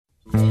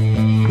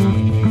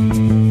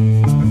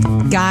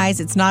Guys,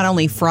 it's not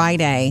only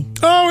Friday.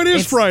 Oh,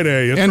 it's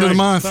Friday. It's end of the right.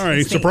 month.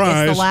 Sorry,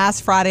 surprise. It's the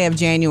last Friday of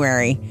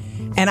January.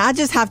 And I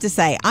just have to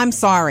say, I'm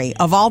sorry.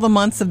 Of all the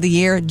months of the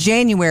year,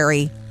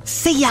 January,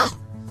 see ya.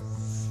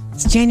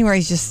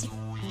 January's just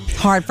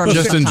hard for me.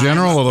 Just in sometimes.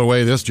 general, or the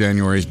way this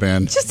January's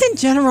been? Just in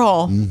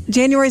general.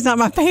 January's not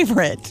my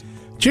favorite.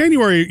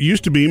 January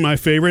used to be my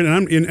favorite,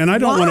 and I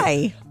don't want to.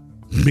 Why?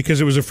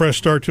 Because it was a fresh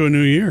start to a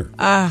new year.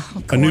 A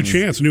new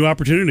chance, new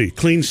opportunity,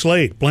 clean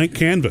slate, blank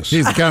canvas.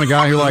 He's the kind of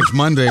guy who likes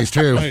Mondays,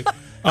 too. Right.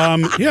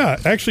 Yeah,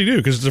 actually do,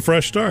 because it's a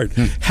fresh start.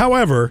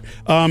 However,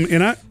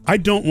 and I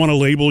don't want to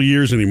label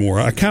years anymore.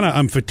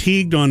 I'm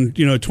fatigued on,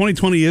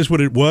 2020 is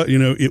what it was,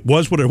 it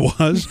was what it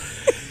was.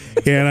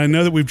 And I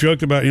know that we've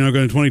joked about, going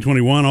to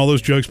 2021, all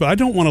those jokes, but I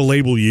don't want to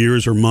label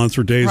years or months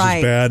or days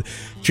as bad.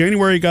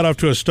 January got off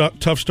to a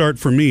tough start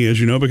for me, as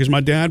you know, because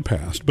my dad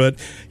passed. But,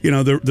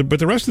 but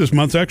the rest of this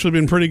month's actually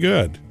been pretty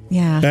good.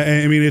 Yeah.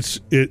 I mean, it's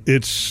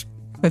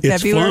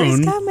February's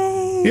flown.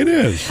 coming. It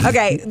is.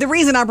 Okay, the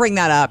reason I bring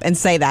that up and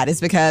say that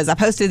is because I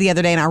posted the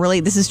other day,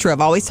 and this is true.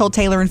 I've always told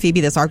Taylor and Phoebe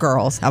this, our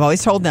girls. I've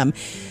always told them,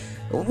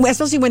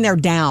 especially when they're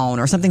down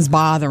or something's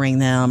bothering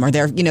them or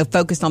they're,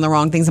 focused on the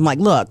wrong things. I'm like,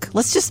 look,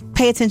 let's just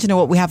pay attention to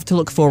what we have to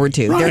look forward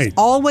to. Right. There's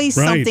always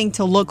something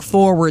to look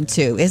forward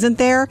to, isn't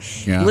there?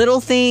 Yeah. Little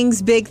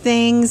things, big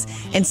things.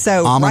 And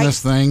so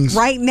ominous things.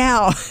 Right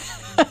now,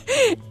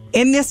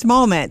 in this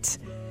moment,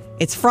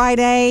 it's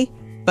Friday.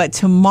 But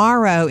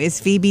tomorrow is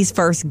Phoebe's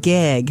first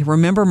gig.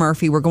 Remember,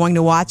 Murphy, we're going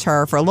to watch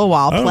her for a little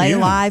while play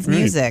live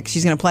music.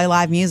 She's going to play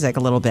live music a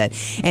little bit.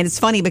 And it's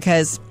funny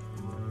because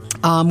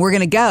we're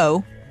going to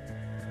go,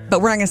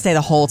 but we're not going to stay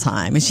the whole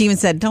time. And she even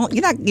said,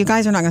 you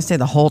guys are not going to stay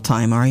the whole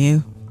time, are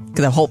you?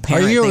 Because the whole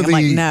parent thing. I'm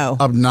like, no.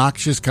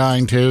 Obnoxious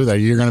kind, too, that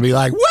you're going to be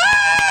like, woo!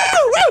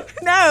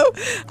 No,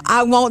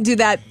 I won't do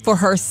that for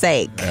her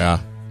sake.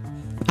 Yeah.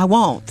 I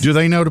won't. Do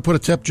they know to put a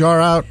tip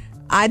jar out?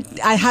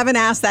 I haven't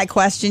asked that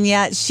question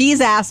yet.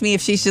 She's asked me if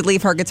she should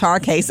leave her guitar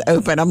case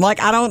open. I'm like,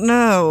 I don't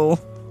know.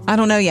 I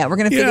don't know yet. We're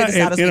going to figure this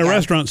out as we go. In a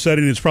restaurant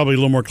setting, it's probably a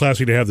little more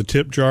classy to have the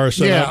tip jar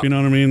set up, you know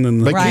what I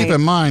mean? But keep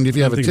in mind, if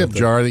you have a tip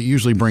jar, that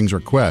usually brings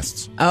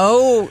requests.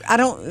 Oh, I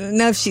don't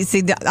know if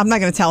I'm not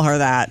going to tell her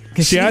that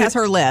because she has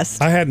her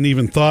list. I hadn't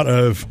even thought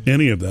of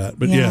any of that,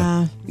 but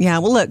yeah. Yeah,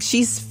 well, look,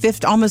 she's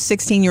almost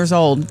 16 years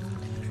old.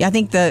 I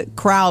think the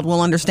crowd will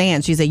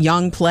understand. She's a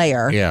young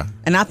player. Yeah.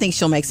 And I think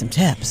she'll make some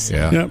tips.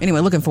 Yeah. Yep. Anyway,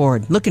 looking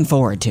forward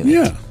to it.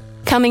 Yeah.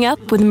 Coming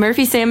up with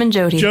Murphy, Sam, and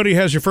Jody. Jody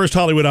has your first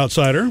Hollywood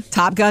Outsider.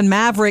 Top Gun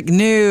Maverick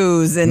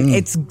news, and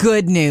it's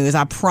good news.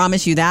 I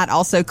promise you that.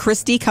 Also,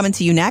 Christy coming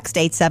to you next,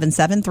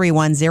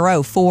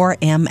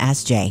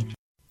 877-310-4MSJ.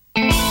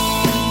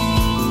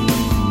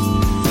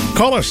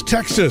 Call us,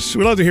 text us.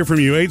 We'd love to hear from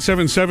you,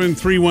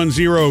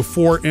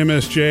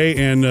 877-310-4MSJ.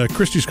 And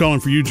Christy's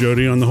calling for you,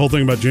 Jody, on the whole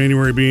thing about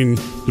January being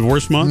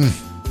divorce month.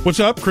 What's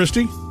up,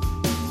 Christy?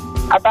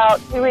 About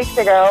 2 weeks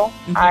ago,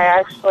 I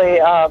actually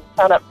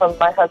found out from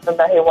my husband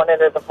that he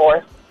wanted a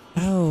divorce.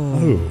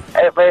 Oh.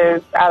 It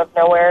was out of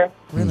nowhere.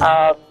 Really?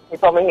 He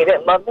told me he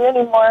didn't love me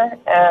anymore,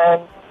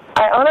 and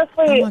I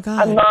honestly,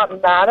 I'm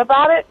not mad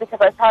about it because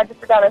I tried to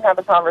sit down and have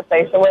a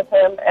conversation with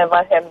him and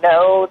let him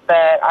know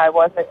that I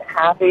wasn't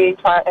happy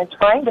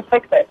trying to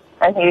fix it.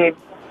 And he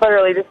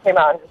literally just came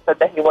out and just said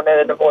that he wanted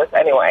a divorce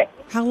anyway.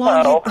 How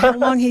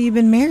long have you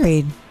been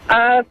married?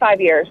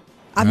 5 years.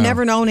 I've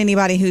never known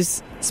anybody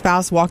whose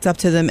spouse walked up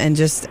to them and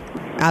just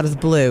out of the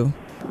blue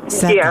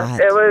said that.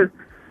 It was.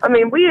 I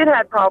mean, we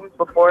had problems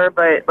before,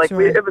 but it was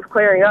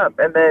clearing up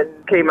and then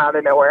came out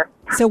of nowhere.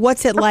 So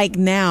what's it like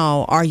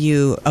now? Are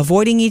you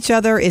avoiding each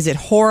other? Is it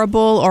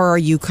horrible, or are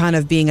you kind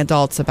of being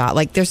adults about?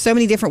 Like, there's so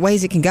many different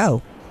ways it can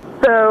go.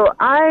 So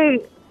I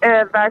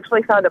have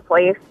actually found a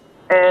place,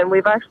 and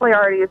we've actually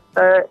already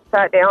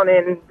sat down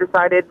and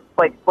decided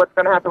what's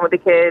going to happen with the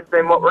kids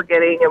and what we're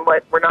getting and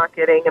what we're not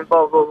getting and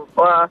blah, blah, blah,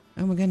 blah.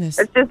 Oh, my goodness.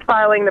 It's just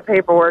filing the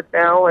paperwork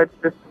now. It's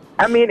just,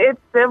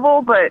 it's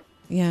civil, but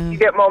you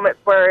get moments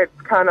where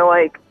it's kind of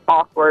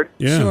awkward.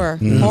 Yeah. Sure.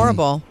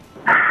 Horrible.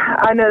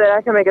 I know that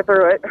I can make it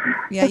through it.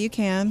 Yeah, you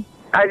can.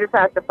 I just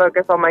have to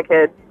focus on my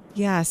kids.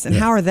 Yes. And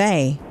how are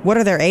they? What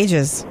are their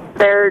ages?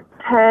 They're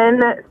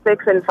 10,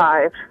 6, and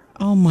 5.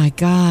 Oh, my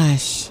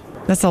gosh.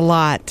 That's a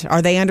lot.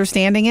 Are they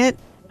understanding it?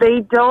 They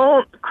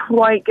don't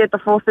quite get the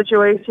full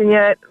situation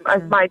yet.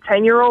 My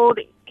 10-year-old,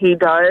 he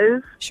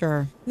does.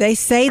 Sure. They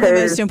say the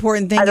most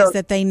important thing is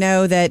that they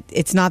know that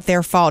it's not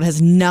their fault. It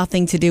has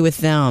nothing to do with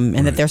them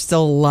and that they're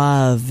still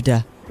loved.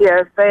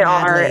 Yes, they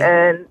are.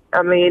 And,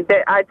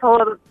 I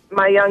told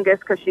my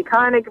youngest, because she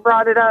kind of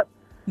brought it up,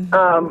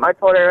 I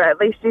told her, at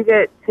least you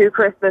get 2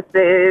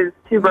 Christmases,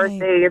 2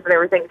 birthdays, and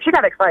everything. She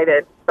got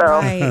excited. So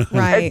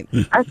Right.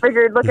 I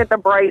figured, look at the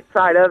bright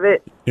side of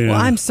it. Yeah. Well,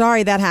 I'm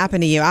sorry that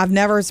happened to you. I've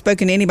never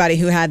spoken to anybody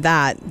who had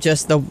that,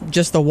 just the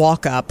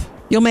walk up.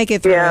 You'll make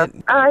it through it.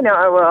 I know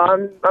I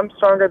will. I'm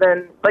stronger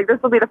than,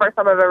 this will be the first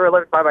time I've ever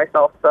lived by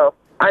myself, so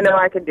I know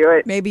I can do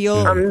it. Maybe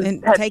you'll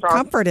take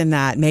comfort in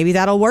that. Maybe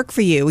that'll work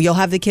for you. You'll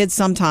have the kids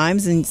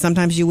sometimes, and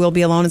sometimes you will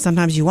be alone, and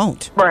sometimes you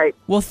won't. Right.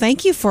 Well,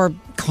 thank you for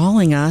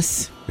calling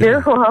us.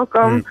 You're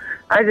welcome.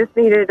 I just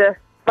needed to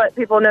let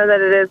people know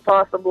that it is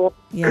possible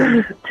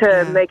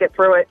to make it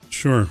through it.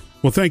 Sure.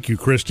 Well, thank you,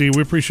 Christy.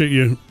 We appreciate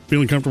you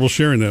feeling comfortable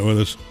sharing that with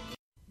us.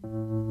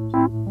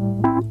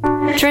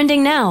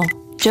 Trending now,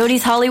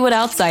 Jody's Hollywood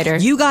Outsider.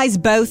 You guys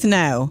both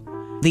know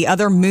the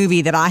other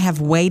movie that I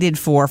have waited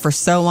for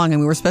so long,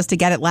 and we were supposed to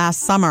get it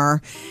last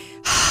summer,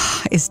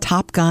 is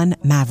Top Gun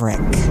Maverick.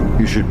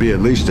 You should be at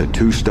least a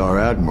 2-star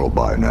admiral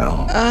by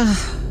now.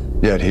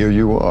 Yet here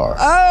you are.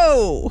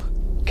 Oh!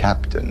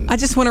 Captain. I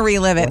just want to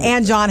relive it.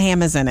 And John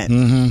Hamm is in it.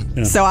 Mm-hmm.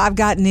 Yeah. So I've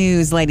got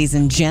news, ladies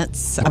and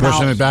gents. About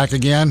pushing it back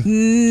again?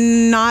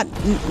 Not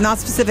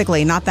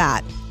specifically, not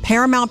that.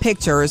 Paramount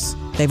Pictures,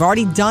 they've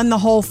already done the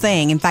whole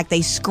thing. In fact,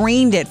 they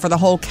screened it for the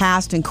whole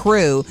cast and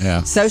crew.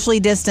 Yeah. Socially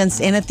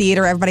distanced in a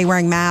theater, everybody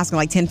wearing masks,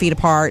 like 10 feet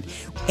apart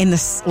in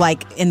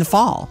the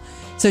fall.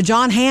 So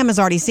John Hamm has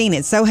already seen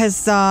it. So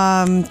has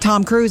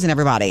Tom Cruise and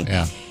everybody.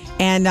 Yeah.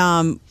 And,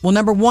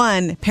 number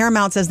one,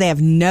 Paramount says they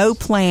have no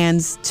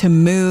plans to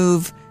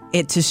move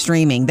it to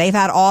streaming. They've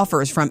had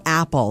offers from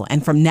Apple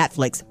and from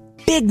Netflix,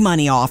 big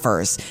money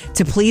offers,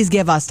 to please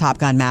give us Top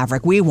Gun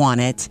Maverick. We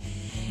want it.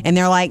 And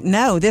they're like,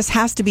 no, this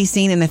has to be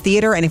seen in a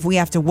theater, and if we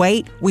have to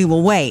wait, we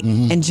will wait.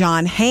 Mm-hmm. And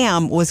John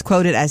Hamm was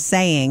quoted as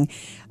saying,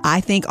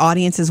 I think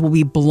audiences will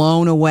be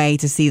blown away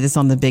to see this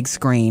on the big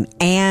screen,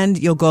 and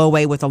you'll go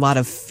away with a lot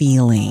of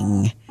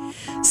feeling.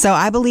 So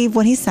I believe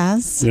what he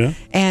says. Yeah.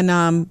 And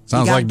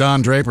sounds like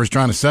Don Draper's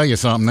trying to sell you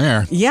something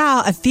there.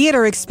 Yeah, a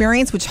theater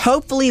experience, which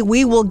hopefully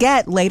we will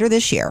get later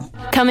this year.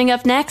 Coming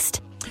up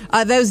next,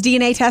 those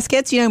DNA test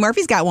kits,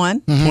 Murphy's got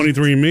one.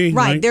 23andMe.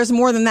 Right. There's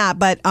more than that.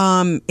 But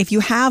if you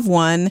have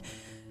one,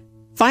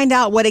 find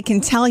out what it can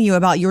tell you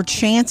about your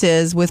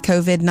chances with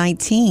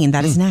COVID-19.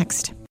 That is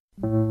next.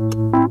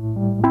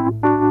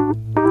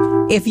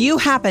 If you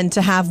happen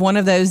to have one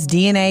of those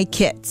DNA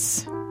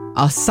kits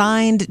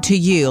assigned to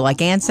you,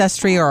 like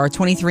Ancestry or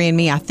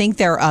 23andMe, I think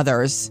there are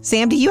others.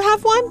 Sam, do you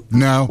have one?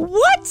 No.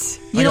 What?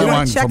 You I don't got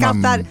want to check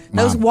out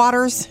those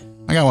waters?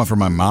 I got one for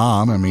my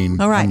mom. I mean,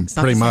 all right. I'm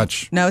pretty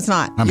much. No, it's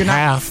not. I'm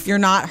half. You're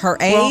not her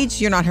age.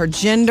 You're not her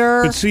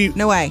gender. But see,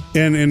 no way.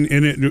 And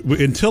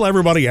until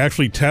everybody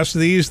actually tests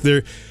these,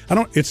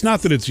 it's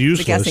not that it's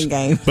useless. The guessing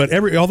game. But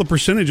all the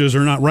percentages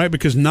are not right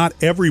because not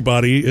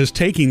everybody is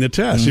taking the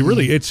test.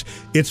 Mm-hmm.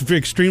 It's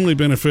extremely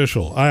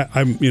beneficial.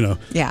 I'm.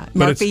 Yeah,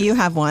 Murphy, you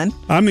have one.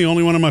 I'm the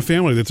only one in my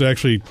family that's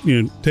actually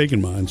taken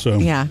mine. So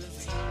yeah.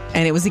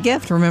 And it was a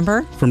gift,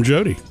 remember? From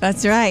Jody.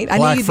 That's right.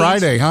 Black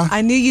Friday, huh?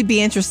 I knew you'd be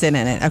interested in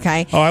it,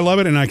 okay? Oh, I love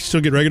it, and I still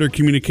get regular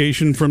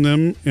communication from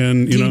them.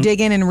 And Do you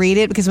dig in and read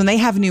it? Because when they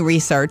have new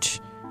research,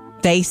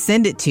 they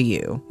send it to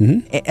you,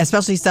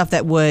 especially stuff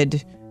that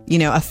would,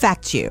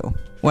 affect you,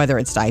 whether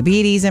it's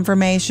diabetes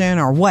information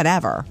or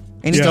whatever.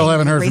 And you still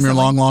haven't heard from your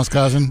long-lost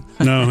cousin?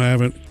 No, I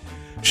haven't.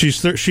 She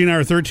and I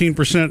are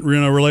 13%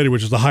 related,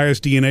 which is the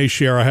highest DNA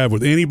share I have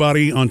with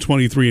anybody on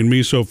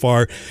 23andMe so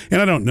far.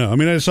 And I don't know. I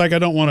mean, it's like I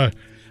don't want to.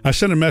 I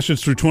sent a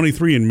message through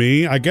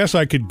 23andMe. I guess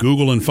I could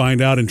Google and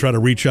find out and try to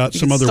reach out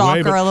some other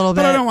way. But, a little bit.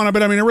 But I don't want to.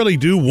 But I mean, I really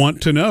do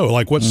want to know,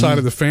 like, what side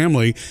of the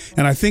family.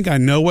 And I think I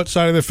know what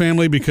side of the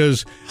family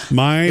because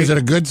Is it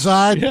a good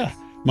side? Yeah.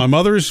 My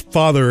mother's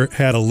father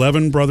had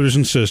 11 brothers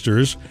and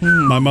sisters.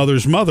 My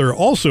mother's mother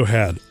also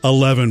had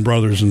 11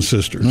 brothers and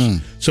sisters.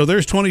 So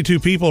there's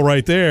 22 people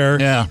right there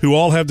who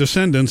all have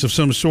descendants of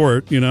some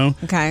sort,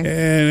 Okay.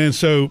 And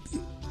so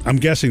I'm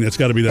guessing that's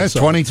got to be that That's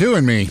side.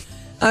 22andMe.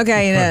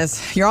 Okay, it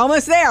is. You're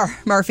almost there,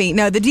 Murphy.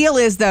 No, the deal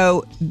is,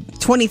 though,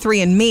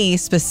 23andMe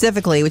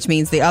specifically, which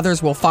means the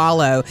others will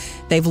follow,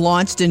 they've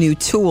launched a new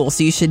tool,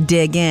 so you should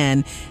dig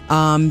in.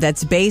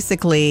 That's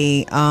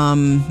basically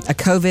a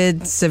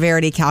COVID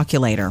severity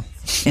calculator,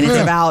 and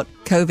it's about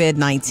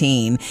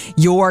COVID-19.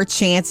 Your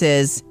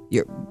chances,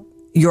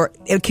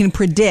 it can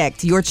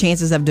predict your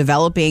chances of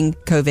developing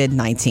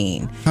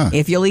COVID-19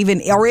 if you'll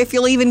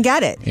even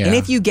get it. Yeah. And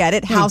if you get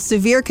it, how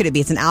severe could it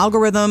be? It's an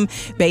algorithm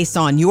based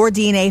on your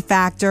DNA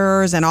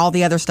factors and all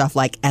the other stuff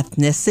like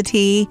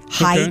ethnicity,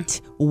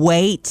 height,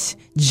 weight,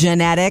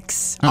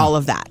 genetics, all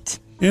of that.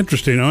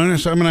 Interesting. I'm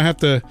going to have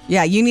to.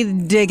 Yeah, you need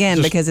to dig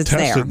in because it's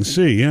test there. it and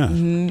see. Yeah.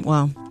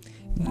 Well,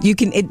 you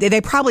can. They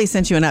probably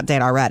sent you an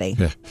update already.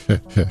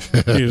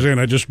 You're saying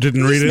I just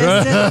didn't read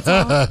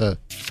it.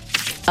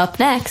 up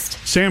next.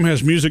 Sam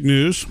has music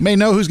news. May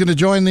know who's going to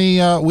join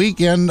the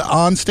weekend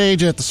on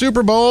stage at the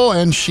Super Bowl,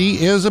 and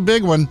she is a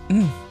big one.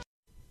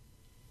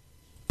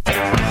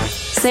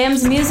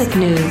 Sam's music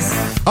news.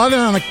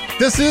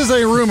 This is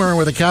a rumor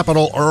with a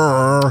capital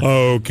R.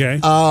 Okay.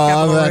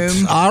 That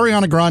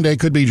Ariana Grande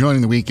could be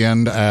joining the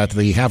weekend at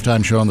the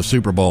halftime show on the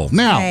Super Bowl.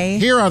 Now,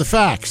 here are the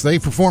facts. They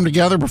performed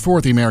together before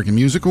at the American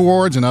Music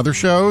Awards and other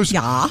shows.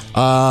 Yeah.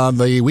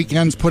 The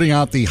Weeknd's putting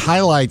out the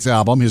Highlights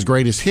album, his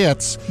greatest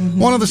hits.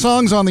 One of the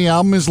songs on the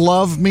album is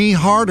Love Me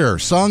Harder,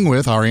 sung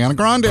with Ariana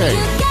Grande. I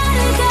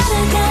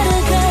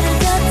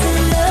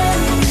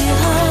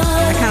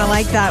kind of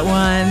like that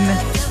one.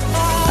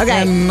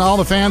 Okay. And all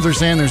the fans are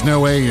saying there's no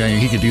way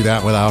he could do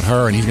that without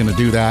her, and he's going to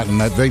do that. And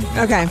that they.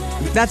 Okay,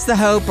 that's the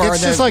hope. Or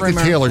It's just like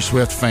rumor. the Taylor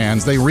Swift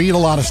fans. They read a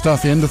lot of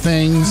stuff into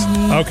things.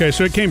 Okay,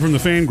 so it came from the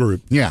fan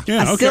group. Yeah.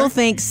 I still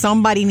think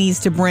somebody needs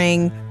to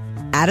bring,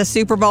 at a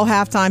Super Bowl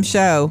halftime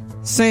show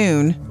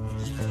soon,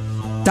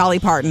 Dolly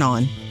Parton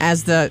on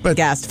as the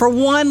guest for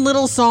one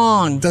little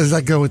song. Does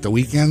that go with the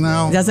weekend,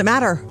 though? Doesn't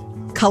matter.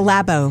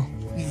 Collabo.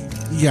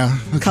 Yeah.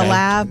 Okay.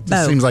 Collabo.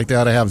 It seems like they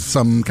ought to have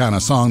some kind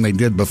of song they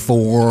did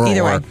before.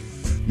 Either or way.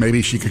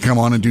 Maybe she could come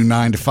on and do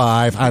 9 to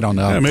 5. I don't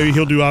know. Yeah, maybe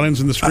he'll do Islands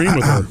in the Stream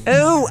with her.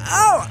 Oh!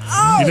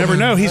 You never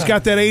know. He's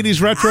got that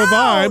 80s retro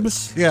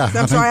vibe. Yeah.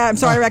 I'm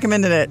sorry I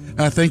recommended it.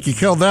 I think you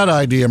killed that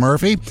idea,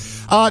 Murphy.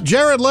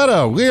 Jared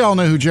Leto. We all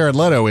know who Jared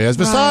Leto is.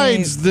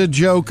 Besides the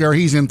Joker,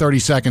 he's in 30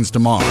 Seconds to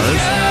Mars. That's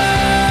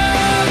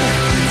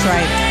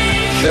right.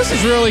 This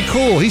is really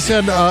cool. He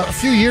said a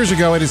few years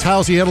ago at his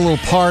house he had a little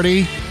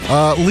party.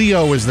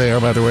 Leo was there,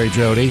 by the way,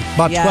 Jody.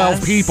 About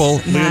 12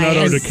 people.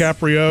 Leonardo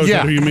DiCaprio, is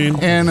that who you mean?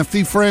 And a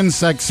few friends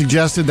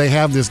suggested they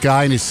have this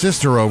guy and his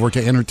sister over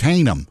to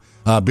entertain him.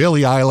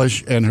 Billie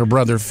Eilish and her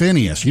brother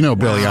Phineas. You know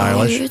Billie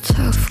Eilish.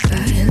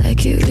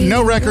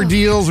 No record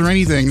deals or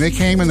anything. They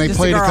came and they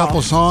played a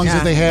couple songs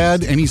that they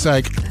had, and he's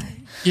like,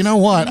 you know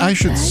what? I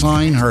should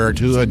sign her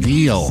to a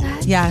deal.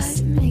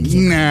 Yes.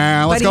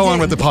 Nah, let's go on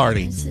with the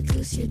party.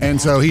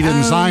 And so he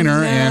didn't sign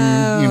her,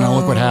 and,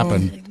 look what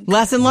happened.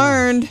 Lesson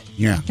learned.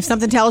 Yeah. If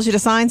something tells you to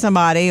sign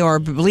somebody or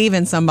believe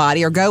in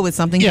somebody or go with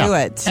something, do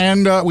it.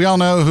 And we all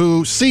know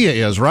who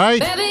Sia is,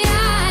 right?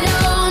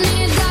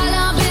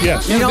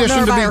 Yes. You don't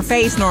know her by her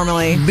face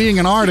normally. Being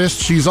an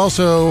artist, she's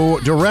also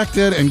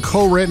directed and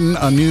co-written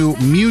a new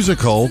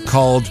musical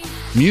called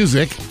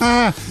Music.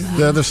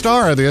 The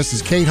star of this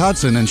is Kate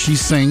Hudson, and she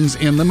sings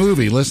in the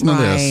movie. Listen to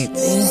this.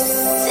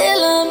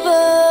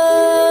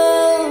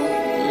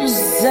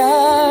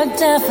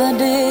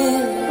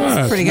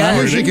 That's pretty good. I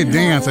knew she could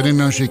dance. I didn't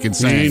know she could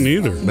sing. Me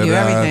neither. But Do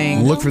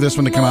everything. look for this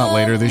one to come out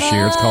later this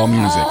year. It's called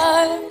Music.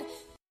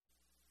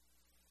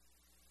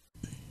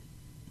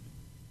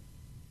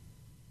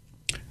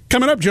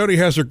 Coming up, Jody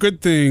has her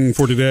good thing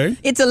for today.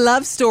 It's a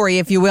love story,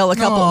 if you will. A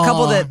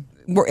couple that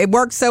it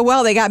worked so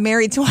well they got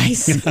married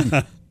twice.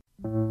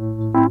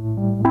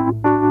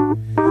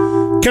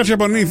 Catch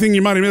up on anything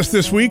you might have missed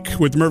this week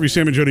with the Murphy,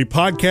 Sam, and Jody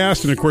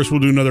podcast. And, of course, we'll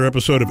do another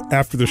episode of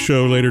After the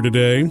Show later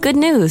today. Good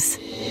news.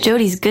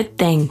 Jody's good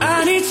thing.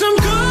 Are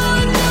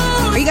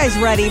you guys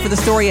ready for the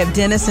story of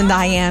Dennis and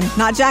Diane?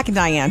 Not Jack and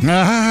Diane,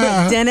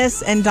 but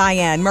Dennis and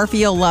Diane. Murphy,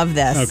 you'll love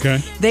this.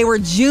 Okay. They were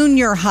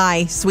junior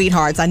high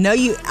sweethearts. I know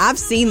I've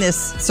seen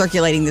this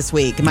circulating this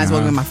week. It might as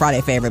well be my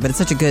Friday favorite, but it's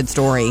such a good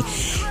story.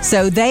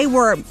 So they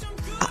were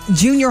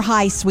junior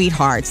high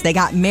sweethearts. They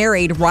got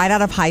married right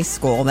out of high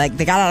school. They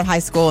got out of high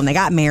school and they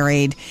got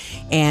married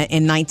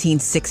in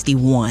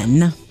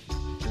 1961.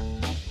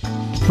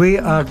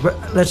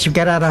 Let's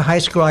get out of high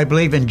school, I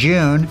believe, in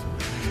June.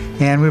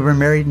 And we were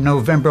married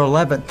November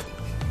 11th.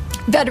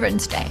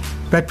 Veterans Day.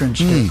 Veterans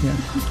Day, yeah.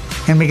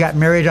 And we got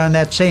married on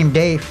that same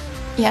day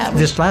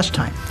this last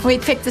time. We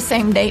picked the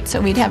same date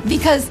so we'd have,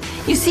 because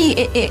you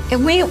see,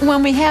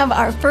 when we have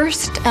our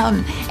first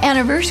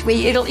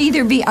anniversary, it'll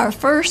either be our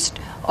first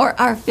or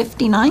our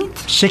 59th?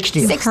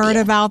 60th. Heard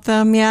about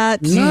them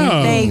yet?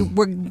 No. They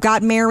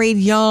got married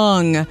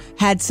young,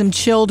 had some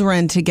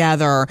children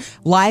together.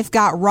 Life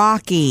got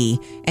rocky,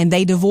 and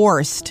they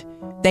divorced.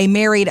 They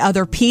married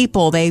other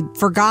people. They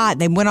forgot.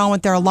 They went on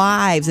with their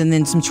lives, and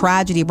then some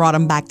tragedy brought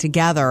them back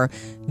together.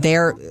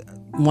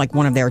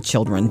 One of their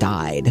children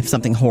died of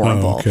something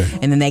horrible. Oh, okay.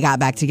 And then they got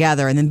back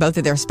together, and then both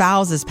of their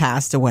spouses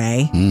passed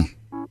away,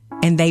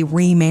 and they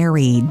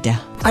remarried.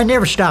 I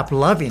never stopped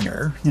loving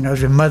her. As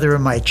the mother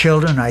of my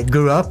children, I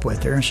grew up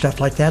with her and stuff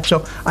like that.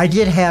 So I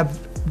did have,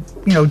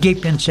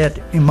 deep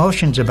inset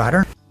emotions about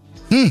her.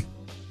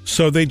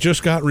 So they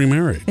just got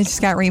remarried. They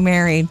just got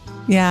remarried.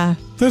 Yeah.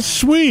 That's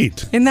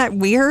sweet. Isn't that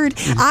weird?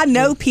 I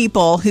know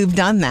people who've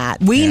done that.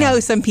 We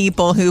know some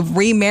people who've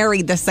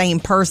remarried the same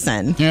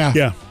person. Yeah.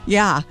 Yeah.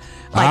 Yeah.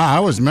 I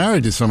was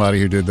married to somebody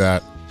who did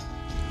that.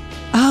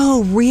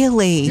 Oh,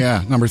 really?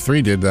 Yeah, number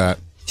 3 did that.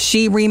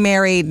 She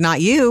remarried, not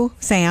you,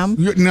 Sam.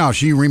 No,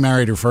 she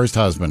remarried her first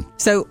husband.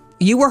 So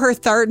you were her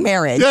third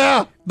marriage.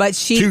 Yeah. But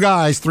she... 2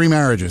 guys, 3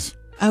 marriages.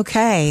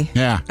 Okay.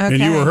 Yeah. Okay. And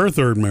you were her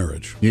third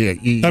marriage. Yeah.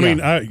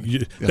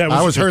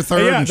 I was her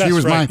third, and she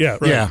was mine. Yeah,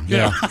 right.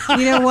 Yeah.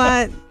 You know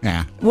what?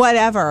 Yeah.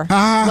 Whatever.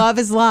 Love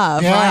is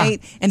love, right?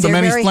 And it's a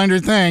many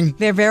splendored thing.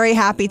 They're very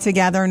happy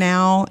together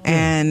now,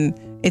 and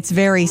it's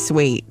very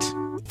sweet.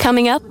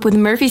 Coming up with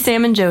Murphy,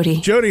 Sam, and Jody.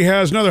 Jody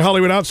has another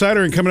Hollywood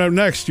Outsider, and coming up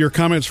next, your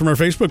comments from our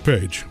Facebook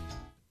page.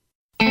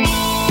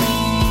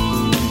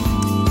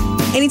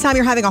 Anytime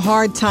you're having a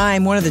hard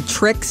time, one of the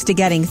tricks to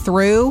getting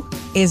through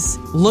is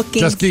looking...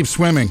 Just keep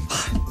swimming.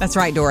 That's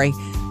right, Dory.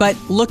 But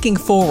looking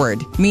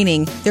forward,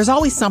 meaning there's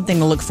always something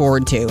to look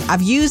forward to.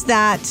 I've used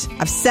that.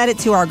 I've said it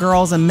to our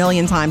girls a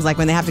million times, like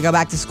when they have to go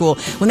back to school.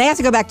 When they have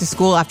to go back to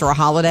school after a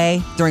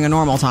holiday, during a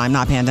normal time,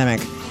 not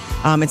pandemic,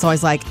 It's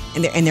always like,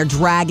 and they're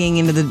dragging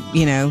into the,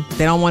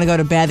 they don't want to go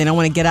to bed. They don't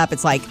want to get up.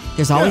 It's like,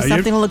 there's always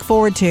something to look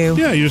forward to.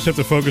 Yeah, you just have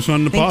to focus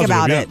on the Think positive.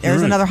 about it.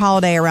 There's another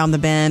holiday around the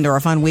bend or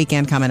a fun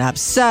weekend coming up.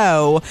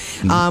 So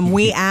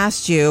we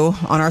asked you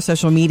on our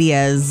social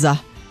medias,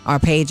 our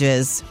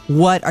pages,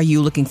 what are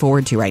you looking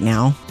forward to right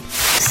now?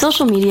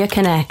 Social Media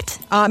Connect.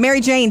 Mary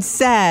Jane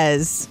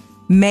says,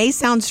 may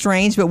sound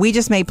strange, but we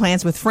just made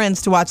plans with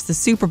friends to watch the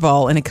Super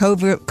Bowl. In a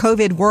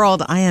COVID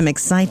world, I am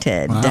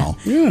excited. Wow.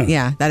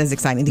 Yeah, that is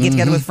exciting. To get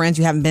together with friends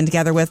you haven't been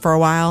together with for a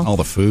while. All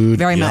the food.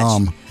 Very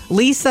Yum. much.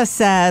 Lisa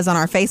says on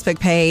our Facebook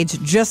page,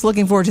 just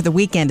looking forward to the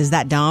weekend. Is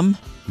that dumb?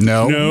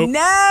 No.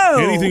 No.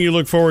 Anything you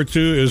look forward to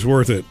is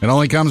worth it. It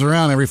only comes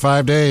around every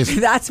 5 days.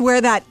 That's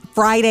where that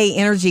Friday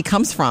energy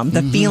comes from,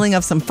 the feeling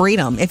of some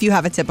freedom, if you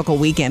have a typical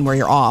weekend where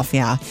you're off,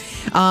 yeah.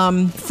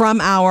 From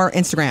our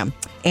Instagram,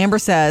 Amber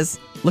says,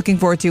 looking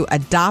forward to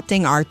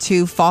adopting our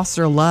 2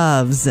 foster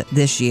loves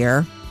this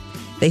year.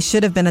 They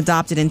should have been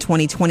adopted in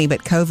 2020,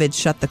 but COVID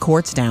shut the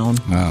courts down.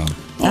 Oh.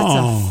 That's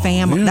a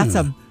family. Yeah. That's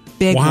a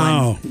big one.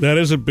 Wow, that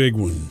is a big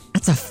one.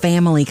 That's a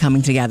family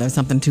coming together,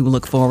 something to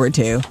look forward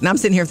to. And I'm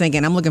sitting here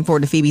thinking, I'm looking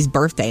forward to Phoebe's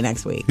birthday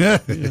next week,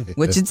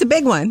 which it's a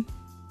big one.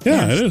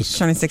 Yeah, it is.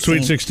 Turning 16.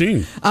 Sweet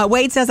 16.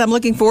 Wade says, I'm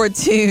looking forward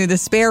to the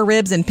spare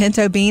ribs and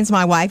pinto beans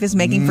my wife is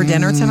making for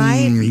dinner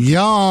tonight.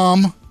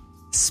 Yum.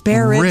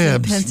 Spare ribs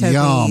and pinto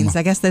yum. beans.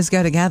 I guess those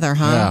go together,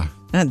 huh? Yeah.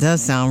 That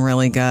does sound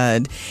really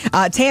good.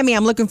 Tammy,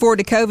 I'm looking forward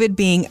to COVID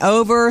being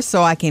over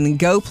so I can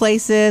go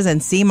places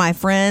and see my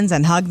friends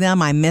and hug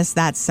them. I miss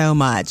that so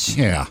much.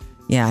 Yeah.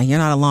 Yeah, you're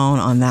not alone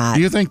on that.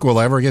 Do you think we'll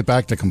ever get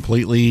back to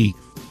completely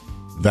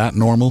that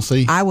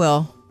normalcy? I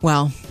will.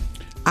 Well,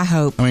 I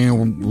hope. I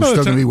mean, we're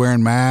still going to be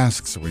wearing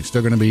masks. We're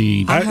still going to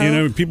be...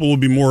 people will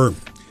be more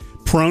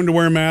prone to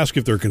wear a mask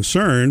if they're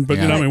concerned. But,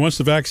 once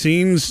the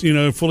vaccine's,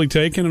 fully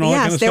taken and all that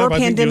kind of stuff. Yes,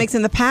 there were pandemics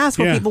in the past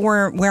where people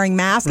weren't wearing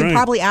masks and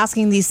probably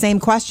asking these same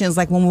questions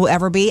like, when will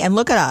ever be? And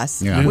look at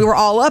us. Yeah. We were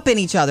all up in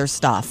each other's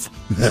stuff.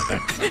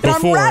 And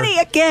I'm ready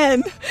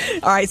again.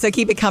 All right, so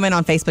keep it coming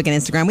on Facebook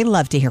and Instagram. We'd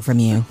love to hear from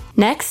you.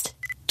 Next,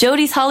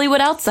 Jody's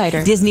Hollywood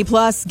Outsider. Disney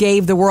Plus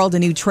gave the world a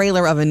new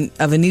trailer of a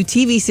new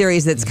TV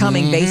series that's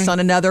coming based on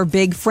another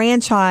big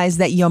franchise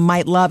that you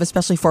might love,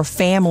 especially for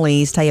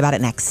families. Tell you about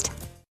it next.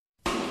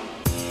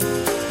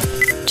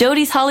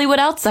 Jody's Hollywood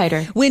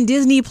Outsider. When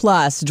Disney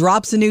Plus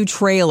drops a new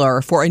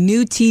trailer for a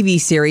new TV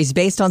series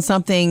based on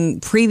something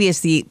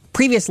previously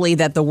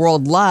that the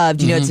world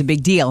loved, it's a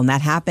big deal. And that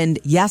happened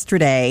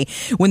yesterday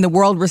when the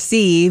world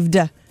received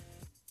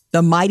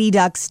the Mighty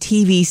Ducks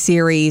TV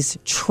series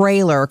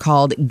trailer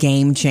called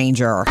Game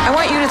Changer. I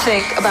want you to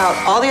think about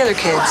all the other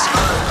kids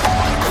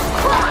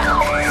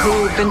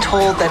who've been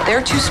told that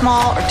they're too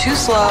small or too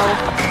slow.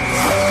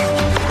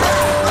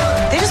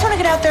 They just want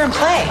to get out there and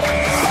play.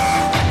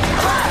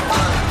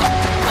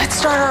 Let's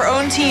start our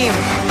own team.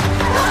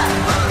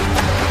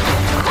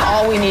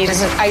 All we need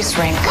is an ice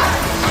rink.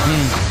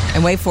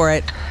 And wait for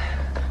it.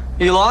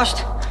 You lost?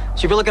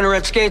 So if you're looking at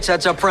red skates,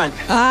 that's up front.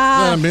 Is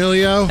that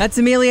Emilio? That's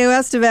Emilio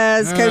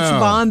Estevez, Coach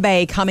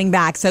Bombay coming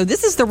back. So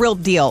this is the real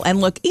deal.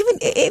 And look, even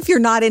if you're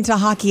not into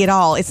hockey at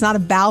all, it's not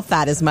about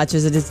that as much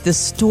as it is the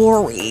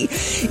story.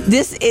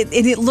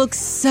 It looks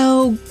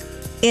so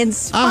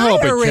inspiring. I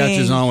hope it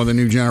catches on with a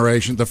new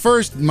generation. The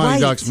first Mighty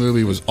Ducks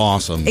movie was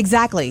awesome.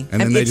 Exactly. And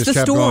then they just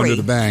kept going to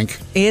the bank.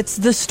 It's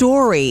the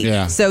story.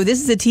 Yeah. So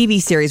this is a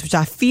TV series, which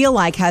I feel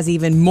like has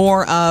even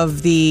more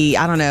of the,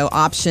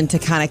 option to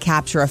kind of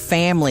capture a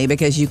family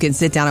because you can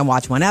sit down and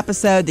watch one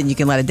episode, then you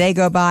can let a day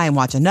go by and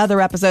watch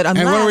another episode. And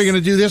what are we going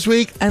to do this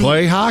week?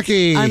 Play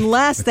hockey.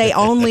 Unless they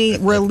only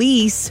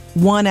release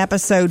one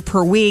episode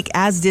per week,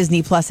 as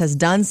Disney Plus has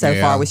done so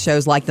far with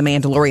shows like The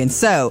Mandalorian.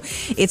 So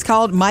it's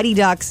called Mighty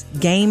Ducks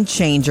Game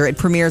Changer. It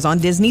premieres on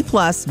Disney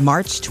Plus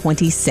March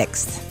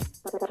 26th.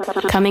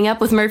 Coming up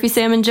with Murphy,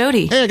 Sam, and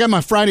Jody. Hey, I got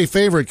my Friday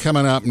favorite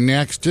coming up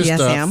next.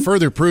 Just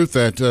further proof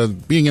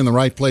that being in the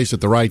right place at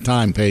the right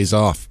time pays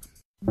off.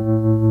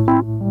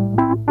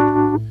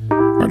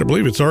 Hard to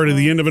believe it's already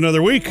the end of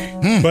another week.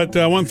 But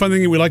one fun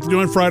thing that we like to do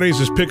on Fridays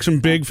is pick some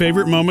big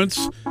favorite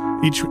moments.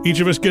 Each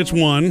of us gets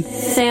one.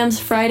 Sam's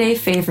Friday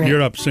favorite.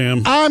 You're up,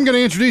 Sam. I'm going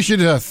to introduce you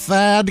to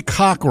Thad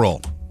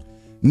Cockrell.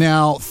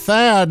 Now,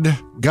 Thad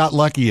got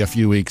lucky a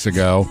few weeks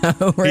ago.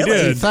 Oh, really? He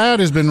did.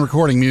 Thad has been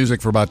recording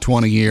music for about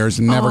 20 years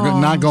and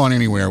not going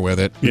anywhere with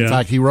it. In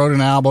fact, he wrote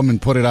an album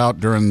and put it out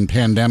during the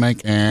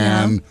pandemic,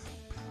 and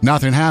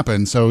nothing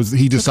happened. So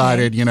he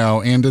decided,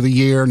 end of the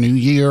year,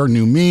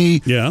 new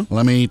me. Yeah.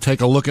 Let me take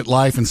a look at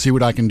life and see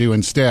what I can do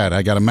instead.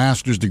 I got a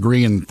master's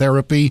degree in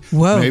therapy.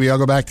 Whoa. Maybe I'll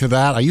go back to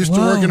that. I used to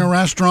work in a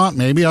restaurant.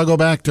 Maybe I'll go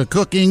back to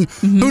cooking.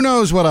 Who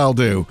knows what I'll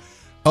do?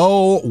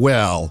 Oh,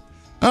 well.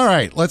 All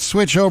right, let's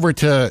switch over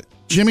to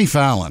Jimmy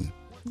Fallon.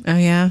 Oh,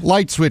 yeah?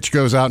 Light switch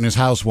goes out in his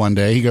house one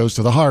day. He goes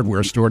to the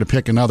hardware store to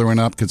pick another one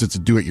up because it's a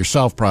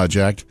do-it-yourself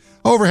project.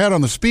 Overhead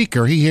on the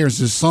speaker, he hears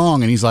this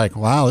song, and he's like,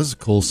 wow, this is a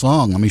cool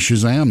song. Let me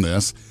Shazam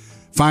this.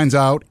 Finds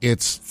out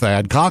it's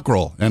Thad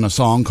Cockrell and a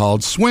song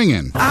called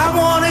Swingin'. I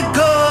want to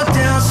go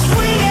down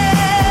swinging.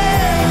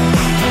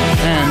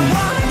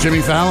 And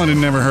Jimmy Fallon had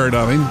never heard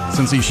of him.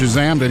 Since he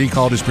Shazammed it, he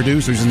called his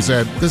producers and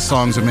said, "This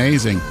song's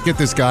amazing. Get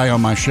this guy on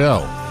my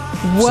show."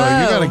 Whoa. So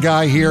you got a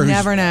guy here who's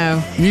never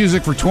know.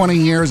 music for 20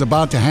 years,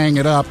 about to hang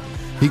it up.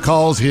 He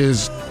calls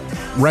his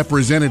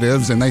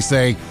representatives and they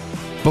say,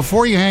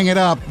 "Before you hang it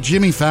up,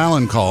 Jimmy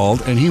Fallon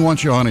called and he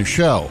wants you on his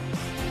show."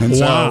 And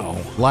Wow.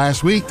 so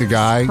last week, the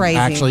guy Crazy.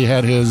 actually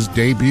had his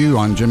debut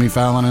on Jimmy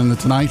Fallon and The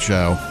Tonight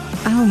Show.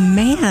 Oh,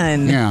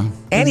 man. Yeah.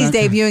 And he's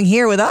debuting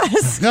here with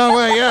us.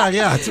 No,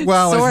 yeah.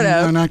 Well, Sort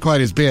of. not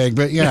quite as big,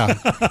 but yeah.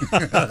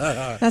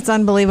 That's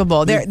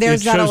unbelievable. There's it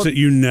that shows old, that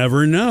you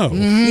never know.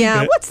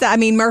 yeah. What's that? I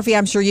mean, Murphy,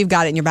 I'm sure you've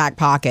got it in your back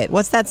pocket.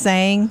 What's that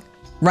saying?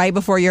 Right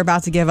before you're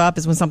about to give up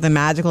is when something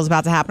magical is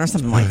about to happen, or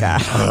something like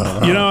that.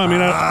 You know, I mean,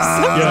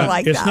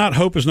 like it's that. not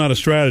hope is not a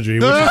strategy,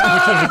 which is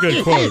a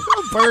good quote.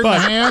 Bird in the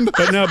hand.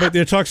 But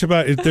it talks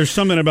about there's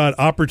something about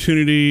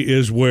opportunity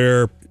is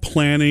where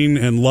planning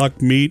and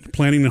luck meet,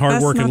 planning and hard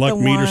That's work and not luck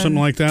the meet, or one.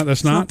 something like that. That's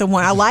It's not the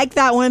one. I like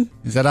that one.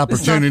 Is that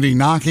opportunity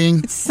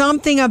knocking?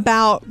 Something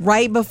about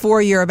right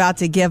before you're about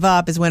to give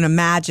up is when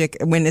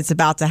when it's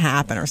about to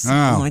happen, or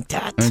something like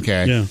that.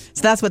 Okay. Yeah.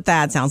 So that's what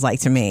Thad sounds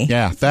like to me.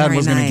 Yeah, Thad Very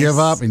was going to nice. give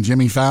up, and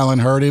Jimmy Fallon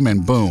heard him,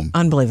 and boom.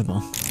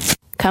 Unbelievable.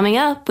 Coming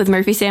up with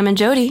Murphy, Sam, and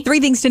Jody. 3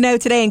 things to know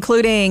today,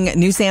 including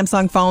new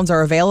Samsung phones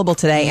are available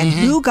today, and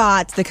who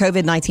got the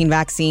COVID-19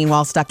 vaccine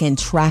while stuck in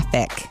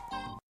traffic.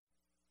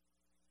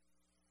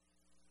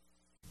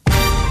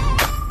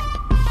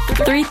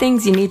 3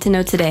 things you need to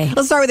know today.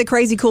 Let's start with a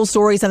crazy cool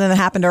story, something that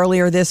happened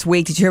earlier this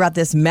week. Did you hear about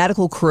this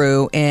medical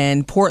crew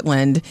in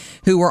Portland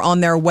who were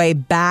on their way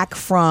back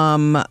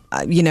from,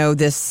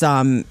 this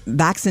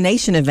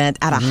vaccination event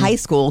at a high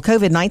school,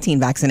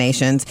 COVID-19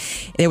 vaccinations?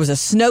 There was a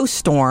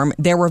snowstorm.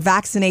 There were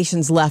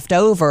vaccinations left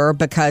over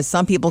because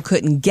some people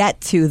couldn't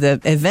get to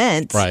the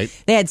event. Right.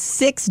 They had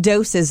 6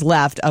 doses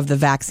left of the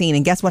vaccine.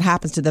 And guess what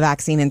happens to the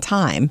vaccine in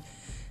time?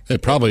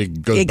 It probably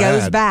goes It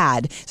goes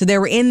bad. So they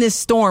were in this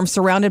storm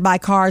surrounded by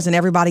cars and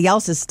everybody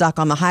else is stuck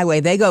on the highway.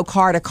 They go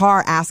car to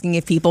car asking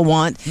if people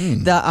want Who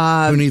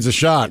needs a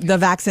shot? the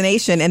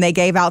vaccination, and they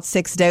gave out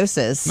 6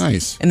 doses.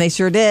 Nice. And they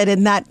sure did.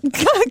 Isn't that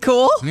kind of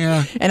cool?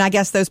 Yeah. And I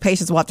guess those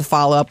patients will have to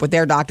follow up with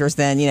their doctors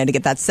then, to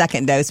get that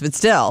second dose. But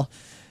still,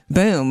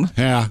 boom.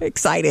 Yeah.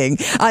 Exciting.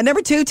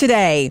 Number 2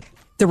 today.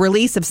 The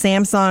release of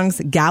Samsung's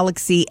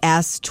Galaxy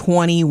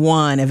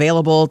S21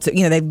 available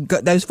to, they've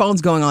got those phones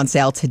going on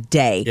sale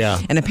today. Yeah.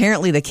 And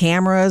apparently the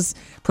cameras,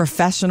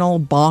 professional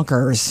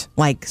bonkers,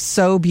 like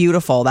so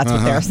beautiful. That's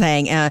what they're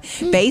saying.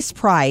 Base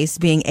price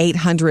being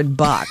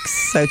 $800.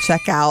 So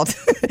check out.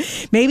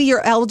 Maybe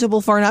you're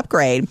eligible for an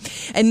upgrade.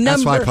 And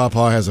That's why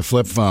Papa has a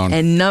flip phone.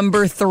 And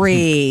number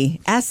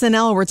 3,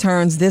 SNL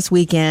returns this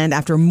weekend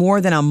after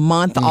more than a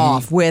month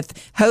off with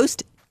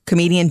host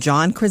comedian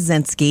John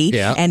Krasinski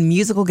and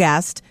musical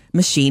guest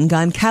Machine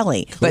Gun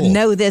Kelly. Cool. But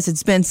know this,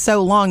 it's been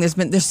so long.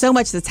 There's so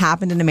much that's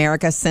happened in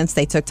America since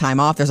they took time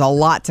off. There's a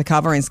lot to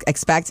cover, and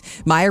expect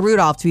Maya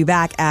Rudolph to be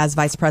back as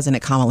Vice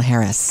President Kamala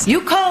Harris.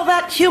 You call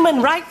that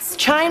human rights,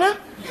 China?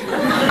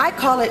 I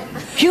call it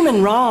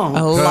human wrong.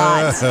 A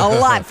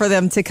lot for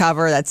them to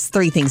cover. That's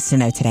 3 things to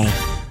know today.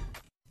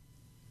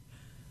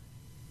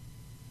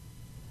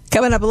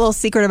 Coming up, a little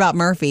secret about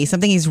Murphy,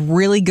 something he's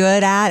really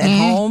good at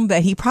home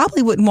that he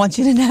probably wouldn't want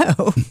you to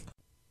know.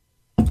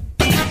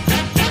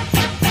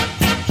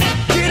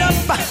 Get up,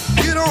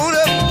 get on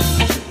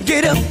up,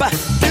 get up,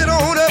 get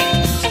on up.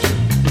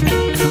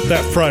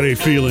 That Friday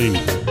feeling.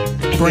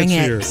 Bring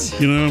it's it.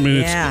 Here. I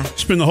mean, Yeah.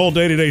 spend the whole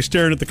day today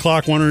staring at the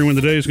clock, wondering when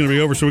the day is going to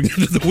be over so we can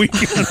get to the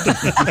weekend.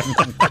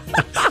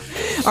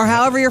 Or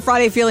however your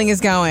Friday feeling is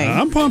going.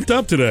 I'm pumped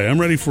up today.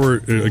 I'm ready for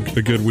a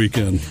good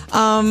weekend.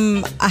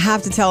 I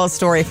have to tell a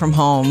story from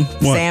home,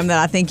 What? Sam, that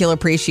I think you'll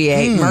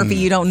appreciate. Murphy,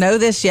 you don't know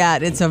this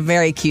yet. It's a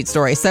very cute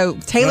story. So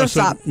Taylor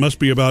stopped. Must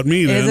be about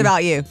me then. It is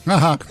about you.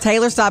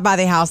 Taylor stopped by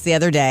the house the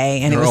other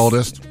day, and Your it was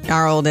oldest.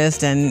 our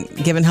oldest, and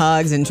giving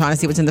hugs and trying to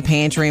see what's in the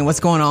pantry and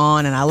what's going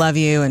on. And I love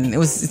you, and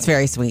it's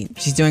very sweet.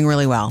 She's doing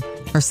really well.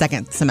 Her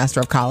second semester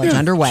of college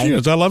underway. She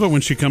is. I love it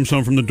when she comes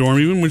home from the dorm,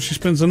 even when she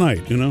spends the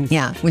night.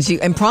 Yeah, when she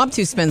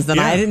impromptu spends the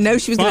night. I didn't know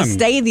she was going to Fun.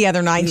 stay the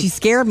other night. And she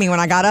scared me when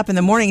I got up in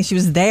the morning and she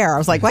was there. I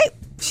was like, wait,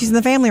 she's in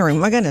the family room.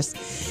 My goodness.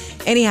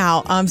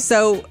 Anyhow,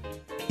 so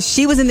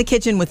she was in the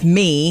kitchen with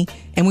me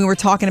and we were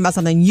talking about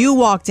something. You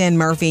walked in,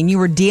 Murphy, and you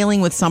were dealing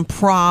with some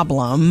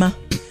problem.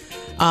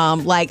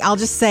 Like I'll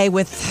just say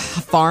with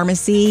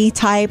pharmacy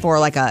type or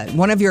like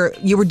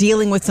you were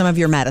dealing with some of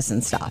your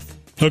medicine stuff.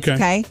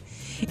 Okay.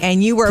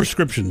 And you were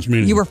prescriptions,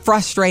 meaning you were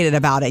frustrated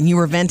about it, and you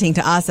were venting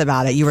to us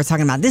about it. You were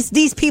talking about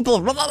these people,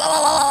 blah, blah, blah,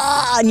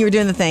 blah, and you were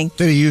doing the thing.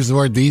 Did he use the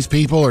word "these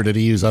people" or did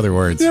he use other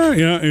words?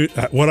 Yeah.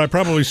 What I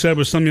probably said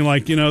was something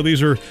like,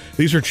 these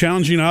are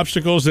challenging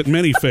obstacles that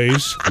many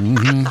face.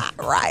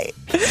 Right.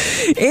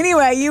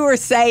 Anyway, you were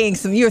saying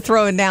you were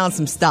throwing down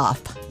some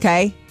stuff.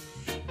 Okay,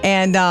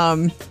 and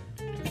and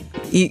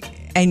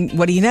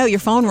what do you know? Your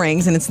phone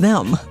rings and it's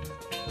them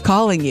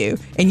calling you,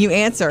 and you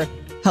answer.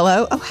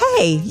 Hello? Oh,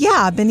 hey. Yeah,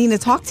 I've been needing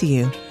to talk to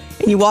you.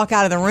 and you walk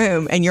out of the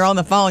room and you're on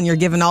the phone, you're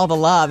giving all the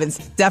love. It's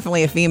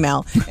definitely a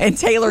female. And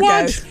Taylor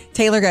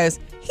goes,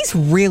 he's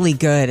really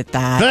good at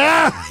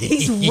that.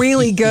 He's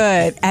really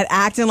good at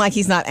acting like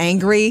he's not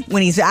angry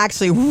when he's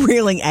actually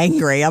really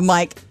angry. I'm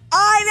like,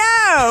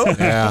 I know.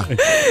 Yeah.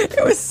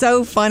 It was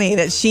so funny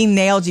that she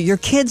nailed you. Your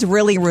kids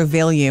really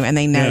reveal you, and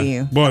they know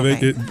you.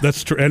 Boy,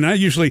 that's true. And I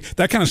usually,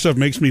 that kind of stuff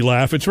makes me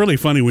laugh. It's really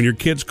funny when your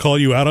kids call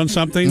you out on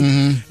something.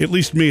 Mm-hmm. At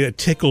least me, it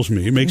tickles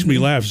me. It makes me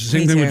laugh. It's the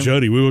same thing with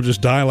Jody. We will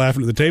just die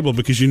laughing at the table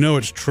because you know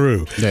it's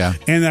true. Yeah.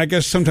 And I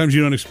guess sometimes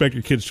you don't expect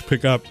your kids to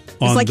pick up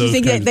on it's like those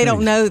you think they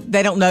don't know,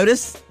 they don't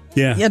notice.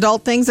 Yeah.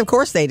 Adult things, of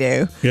course they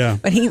do. Yeah.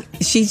 But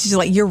she's just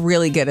like, you're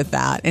really good at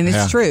that. And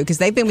it's true because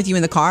they've been with you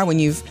in the car when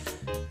you've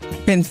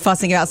been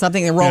fussing about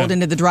something and rolled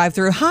into the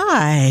drive-thru.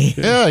 Hi.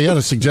 Yeah, you had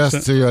to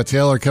suggest to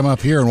Taylor come up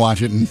here and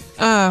watch it in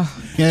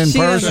person. She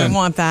doesn't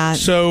want that.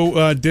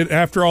 So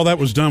after all that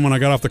was done, when I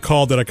got off the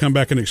call, did I come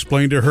back and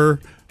explain to her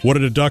what a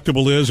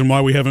deductible is and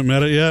why we haven't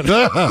met it yet? I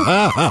don't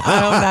know.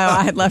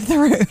 I had left the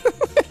room.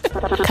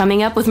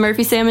 Coming up with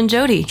Murphy, Sam, and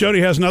Jody. Jody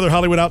has another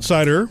Hollywood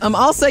Outsider.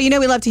 Also, we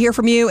love to hear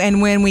from you.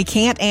 And when we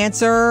can't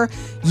answer,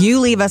 you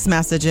leave us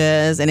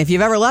messages. And if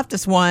you've ever left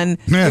us one,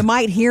 you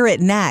might hear it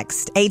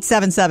next.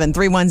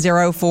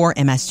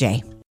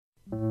 877-310-4MSJ.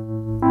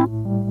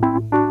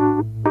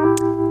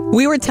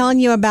 We were telling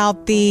you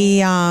about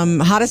the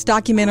hottest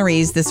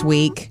documentaries this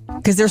week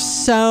because there's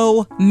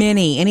so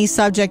many. Any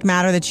subject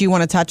matter that you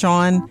want to touch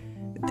on,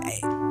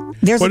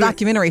 there's a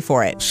documentary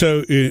for it.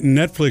 So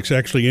Netflix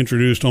actually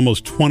introduced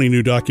almost 20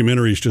 new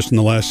documentaries just in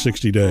the last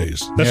 60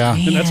 days.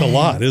 And that's a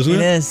lot, isn't it?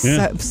 It is.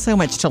 Yeah. So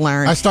much to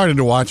learn. I started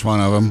to watch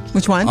one of them.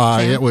 Which one?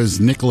 It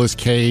was Nicolas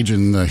Cage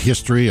and the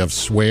history of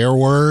swear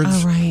words.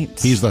 Oh, right.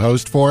 He's the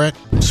host for it.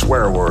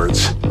 Swear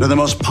words. They're the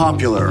most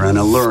popular and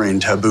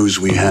alluring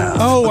taboos we have.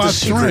 Oh, but the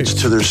secrets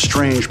to their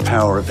strange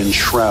power have been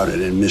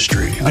shrouded in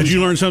mystery. Did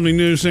you learn something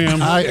new, Sam?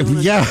 I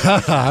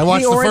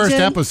watched the first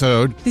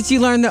episode. Did you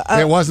learn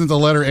it wasn't the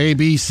letter A,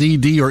 B, C,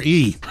 D, or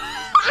E.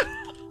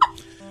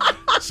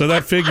 So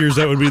that figures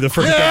that would be the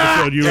first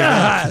episode you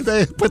ever.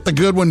 They put the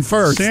good one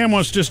first. Sam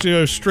wants just to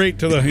go straight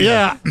to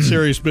the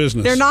serious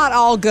business. They're not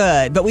all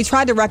good, but we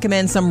tried to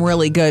recommend some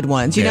really good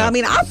ones. You know, I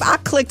mean, I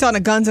clicked on a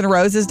Guns N'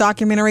 Roses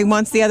documentary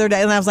once the other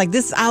day, and I was like,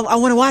 I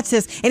want to watch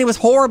this, and it was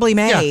horribly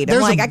made.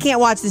 I'm like, I can't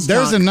watch this.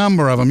 There's a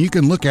number of them. You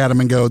can look at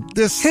them and go,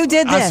 "This." Who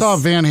did this? I saw a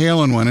Van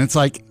Halen one. It's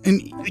like a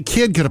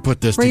kid could have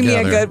put this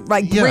together.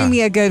 Bring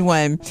me a good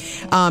one.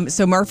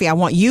 So Murphy, I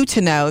want you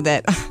to know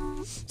that.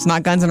 It's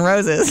not Guns N'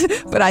 Roses,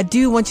 but I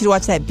do want you to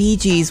watch that Bee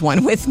Gees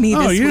one with me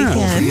this weekend.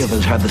 All three of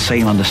us had the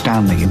same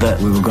understanding that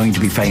we were going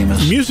to be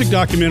famous. Music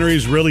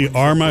documentaries really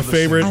are my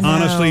favorite,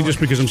 honestly, just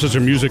because I'm such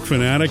a music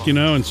fanatic,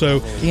 and so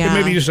it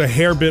may be just a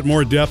hair bit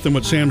more depth than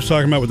what Sam's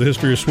talking about with the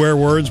history of swear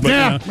words.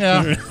 But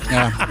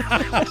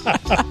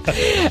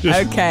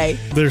okay.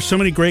 There's so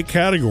many great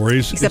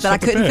categories. Except that I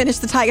couldn't finish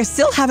the Tiger.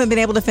 Still haven't been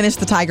able to finish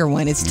the Tiger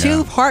one. It's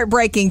too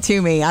heartbreaking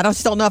to me. I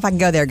just don't know if I can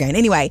go there again.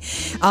 Anyway,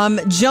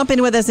 jump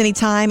in with us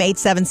anytime,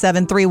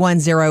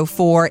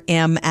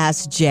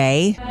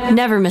 877-310-4MSJ.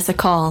 Never miss a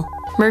call.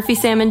 Murphy,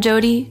 Sam, and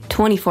Jody,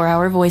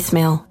 24-hour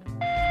voicemail.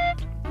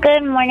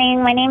 Good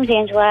morning. My name's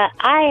Angela.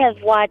 I have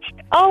watched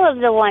all of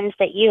the ones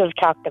that you have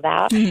talked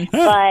about,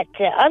 but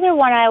the other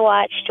one I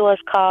watched was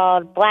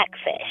called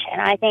Blackfish,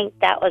 and I think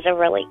that was a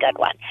really good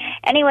one.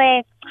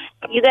 Anyway,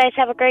 you guys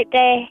have a great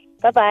day.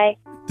 Bye-bye.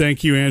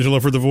 Thank you,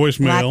 Angela, for the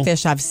voicemail.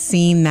 Blackfish, I've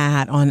seen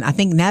that on, I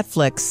think,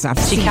 Netflix.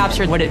 She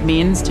captured what it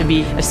means to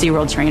be a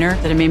SeaWorld trainer,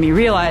 that it made me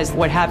realize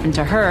what happened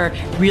to her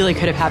really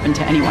could have happened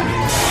to anyone.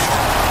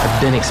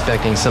 I've been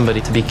expecting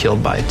somebody to be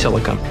killed by a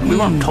telecom. We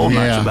weren't told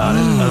much about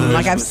it.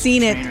 Like I've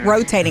seen it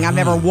rotating. I've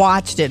never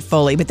watched it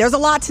fully, but there's a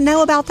lot to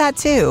know about that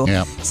too.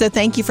 Yeah. So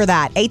thank you for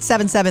that.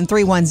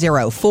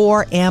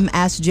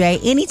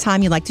 877-310-4MSJ.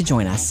 Anytime you'd like to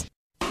join us.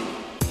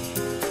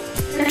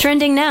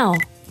 Trending now.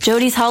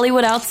 Jody's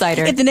Hollywood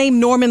Outsider. If the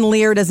name Norman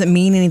Lear doesn't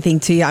mean anything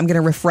to you, I'm going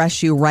to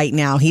refresh you right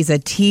now. He's a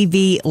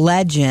TV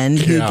legend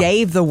who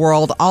gave the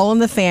world All in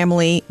the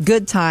Family,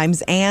 Good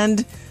Times,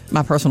 and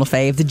my personal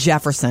fave, The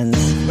Jeffersons.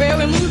 Well,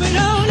 we're moving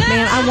on.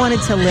 Man, I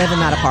wanted to live in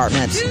that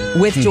apartment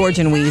with George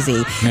and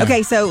Wheezy. Yeah.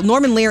 Okay, so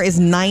Norman Lear is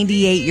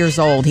 98 years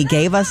old. He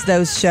gave us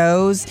those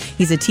shows.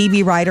 He's a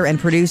TV writer and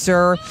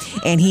producer,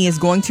 and he is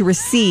going to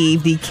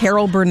receive the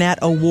Carol Burnett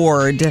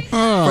Award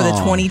for the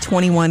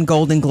 2021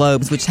 Golden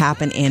Globes, which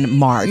happen in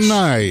March.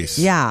 Nice.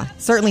 Yeah,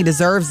 certainly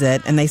deserves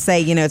it. And they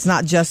say, it's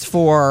not just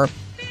for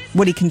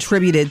what he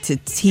contributed to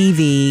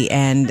TV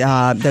and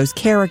those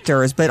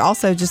characters, but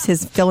also just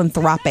his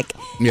philanthropic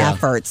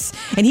efforts.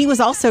 And he was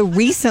also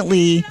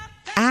recently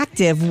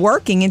active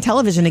working in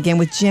television again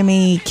with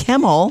Jimmy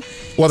Kimmel.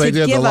 Well, they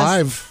did the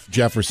live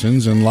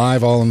Jeffersons and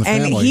live All in the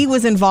Family. And he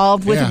was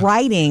involved with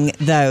writing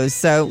those.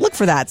 So look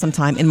for that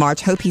sometime in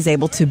March. Hope he's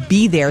able to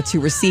be there to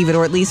receive it,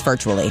 or at least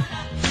virtually.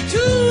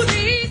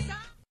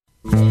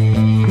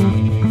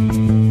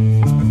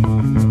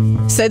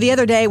 So the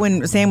other day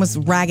when Sam was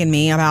ragging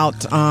me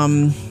about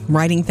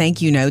writing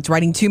thank you notes,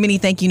 writing too many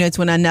thank you notes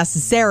when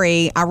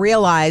unnecessary, I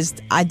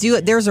realized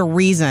there's a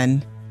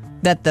reason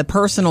that the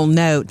personal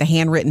note, the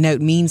handwritten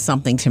note, means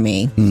something to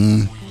me.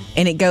 Mm-hmm.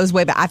 And it goes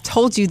way back. I've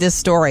told you this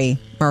story,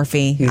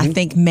 Murphy, I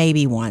think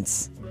maybe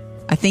once.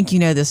 I think you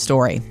know this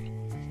story.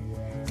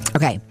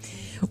 Okay.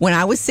 When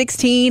I was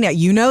 16,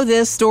 you know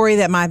this story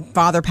that my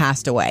father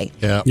passed away.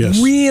 Yeah.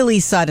 Yes. Really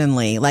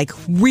suddenly,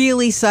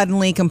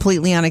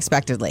 completely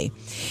unexpectedly.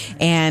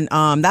 And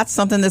that's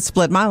something that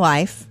split my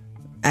life,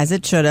 as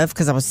it should have,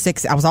 because I was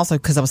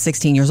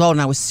 16 years old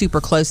and I was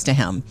super close to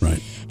him.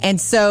 Right. And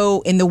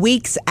so in the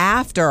weeks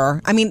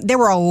after, I mean, there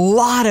were a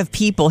lot of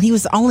people. He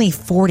was only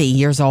 40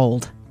 years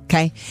old.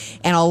 Okay.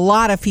 And a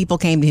lot of people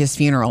came to his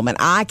funeral, and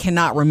I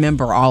cannot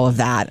remember all of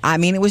that. I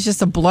mean, it was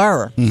just a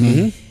blur.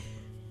 Mm-hmm.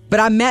 But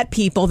I met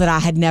people that I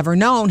had never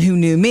known who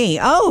knew me.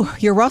 Oh,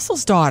 you're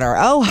Russell's daughter.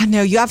 Oh, I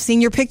know you. I've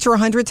seen your picture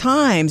 100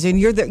 times. And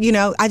you're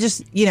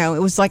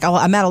it was like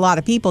I met a lot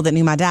of people that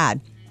knew my dad.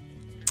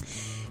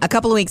 A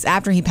couple of weeks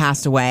after he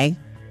passed away,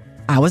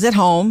 I was at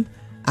home.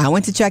 I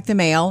went to check the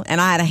mail, and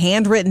I had a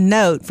handwritten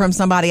note from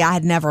somebody I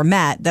had never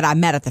met that I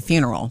met at the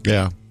funeral.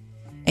 Yeah.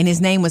 And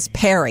his name was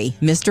Perry,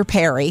 Mr.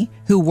 Perry,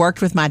 who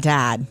worked with my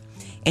dad.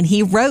 And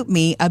he wrote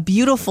me a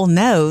beautiful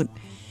note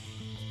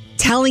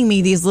telling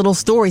me these little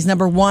stories.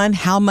 Number one,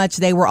 how much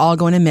they were all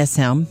going to miss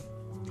him.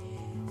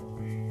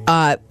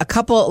 A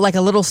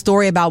little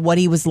story about what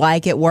he was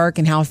like at work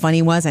and how funny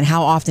he was and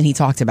how often he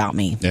talked about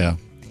me. Yeah.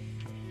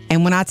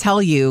 And when I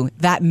tell you,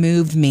 that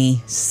moved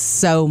me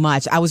so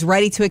much. I was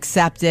ready to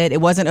accept it. It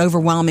wasn't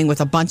overwhelming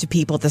with a bunch of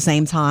people at the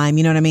same time.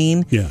 You know what I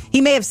mean? Yeah. He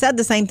may have said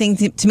the same thing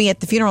to me at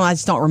the funeral. I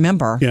just don't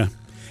remember. Yeah.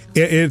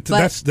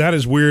 That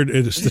is weird.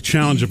 It's the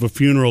challenge of a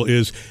funeral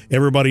is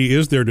everybody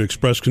is there to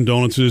express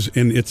condolences,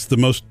 and it's the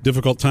most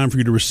difficult time for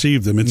you to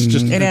receive them. It's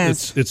just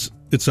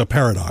it's a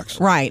paradox,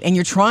 right? And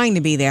you're trying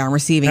to be there and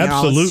receiving it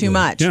all. It's too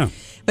much. Yeah.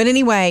 But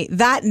anyway,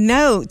 that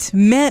note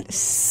meant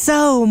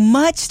so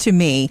much to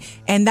me,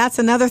 and that's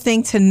another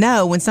thing to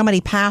know when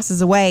somebody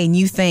passes away and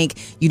you think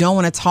you don't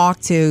want to talk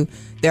to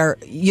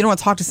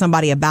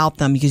somebody about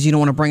them because you don't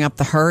want to bring up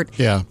the hurt.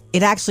 Yeah.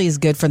 It actually is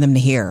good for them to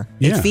hear.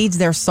 Yeah. It feeds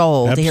their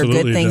soul to hear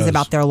good things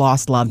about their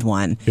lost loved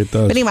one. It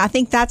does. But anyway, I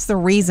think that's the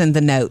reason,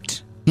 the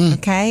note.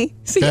 Okay?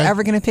 So you're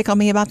ever going to pick on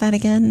me about that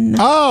again?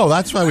 Oh,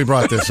 that's why we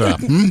brought this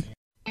up.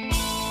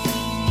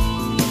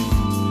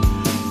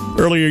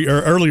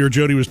 Earlier,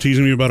 Jody was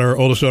teasing me about our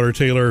oldest daughter,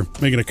 Taylor,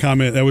 making a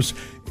comment. That was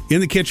in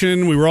the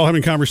kitchen. We were all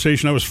having a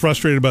conversation. I was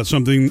frustrated about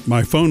something.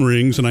 My phone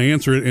rings, and I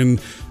answer it, and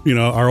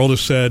our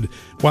oldest said,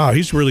 "Wow,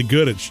 he's really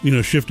good at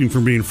shifting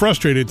from being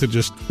frustrated to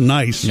just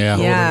nice."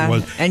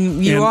 Yeah,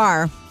 and you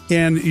are.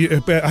 And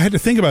I had to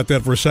think about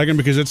that for a second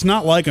because it's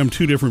not like I'm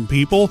two different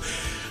people.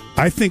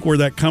 I think where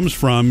that comes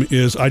from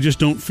is I just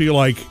don't feel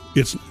like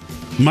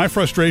my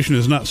frustration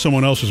is not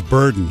someone else's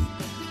burden.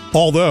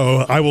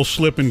 Although I will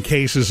slip in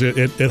cases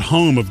at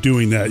home of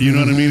doing that, you know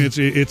what I mean?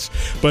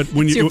 But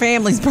when it's your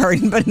family's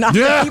burden, but not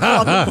the people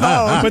on the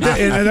phone. But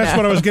that's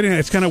what I was getting at.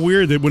 It's kind of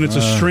weird that when it's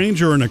a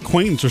stranger or an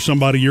acquaintance or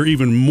somebody, you're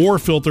even more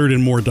filtered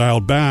and more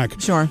dialed back,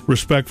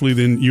 respectfully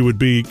than you would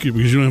be because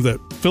you don't have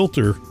that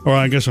filter. Or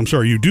I guess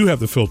you do have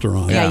the filter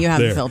on. Yeah, you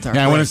have the filter.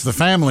 Yeah, when it's the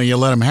family, you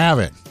let them have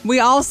it. We've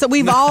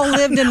all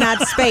lived in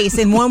that space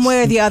in one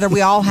way or the other.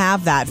 We all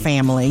have that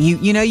family.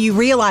 You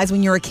realize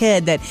when you're a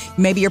kid that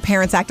maybe your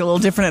parents act a little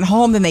different at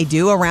home than they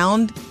do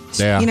around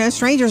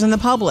strangers in the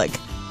public.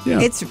 Yeah.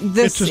 It's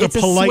just a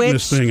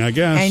politeness thing, I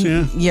guess.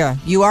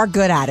 And you are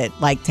good at it,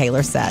 like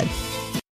Taylor said.